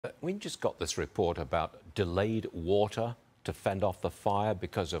We just got this report about delayed water to fend off the fire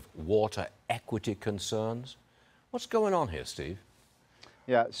because of water equity concerns. What's going on here, Steve?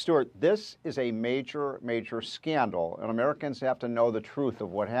 Yeah, Stuart, this is a major, major scandal, and Americans have to know the truth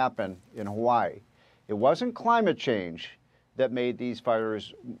of what happened in Hawaii. It wasn't climate change that made these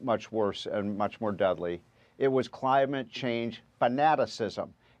fires much worse and much more deadly. It was climate change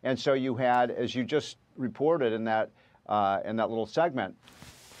fanaticism. And so you had, as you just reported in that little segment,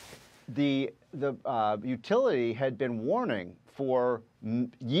 the utility had been warning for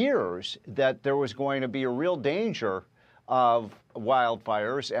years that there was going to be a real danger of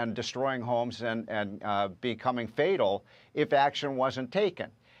wildfires and destroying homes and becoming fatal if action wasn't taken.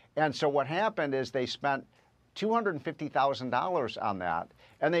 And so what happened is they spent $250,000 on that,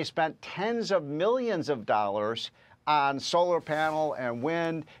 and they spent tens of millions of dollars on solar panel and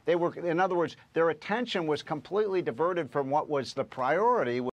wind. In other words, their attention was completely diverted from what was the priority.